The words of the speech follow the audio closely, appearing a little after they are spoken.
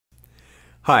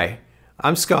Hi,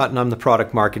 I'm Scott and I'm the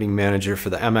Product Marketing Manager for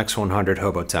the MX100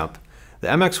 HOBO Temp. The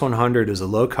MX100 is a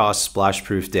low-cost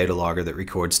splash-proof data logger that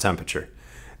records temperature.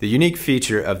 The unique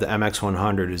feature of the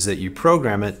MX100 is that you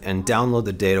program it and download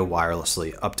the data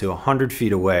wirelessly up to 100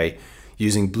 feet away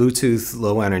using Bluetooth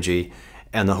Low Energy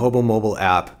and the HOBO mobile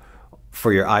app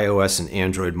for your iOS and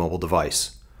Android mobile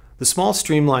device. The small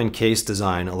streamlined case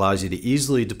design allows you to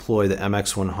easily deploy the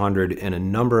MX100 in a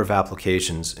number of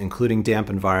applications, including damp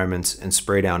environments and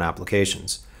spray down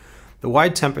applications. The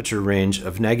wide temperature range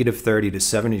of -30 to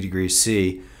 70 degrees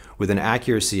C with an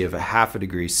accuracy of 0.5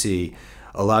 degree C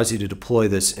allows you to deploy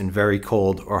this in very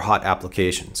cold or hot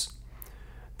applications.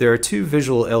 There are two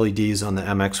visual LEDs on the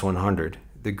MX100.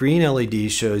 The green LED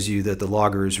shows you that the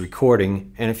logger is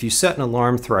recording, and if you set an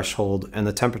alarm threshold and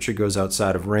the temperature goes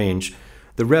outside of range,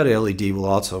 the red LED will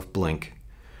also blink.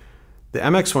 The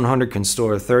MX100 can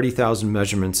store 30,000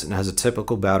 measurements and has a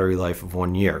typical battery life of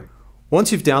 1 year.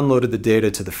 Once you've downloaded the data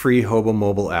to the free HOBO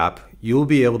mobile app, you will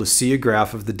be able to see a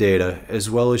graph of the data as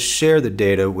well as share the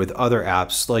data with other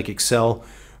apps like Excel,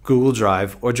 Google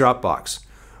Drive, or Dropbox.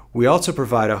 We also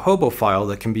provide a HOBO file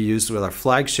that can be used with our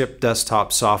flagship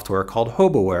desktop software called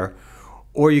HOBOware,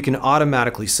 or you can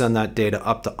automatically send that data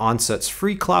up to Onset's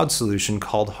free cloud solution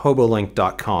called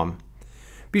hobolink.com.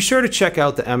 Be sure to check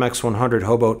out the MX100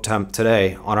 HOBO Temp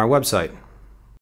today on our website.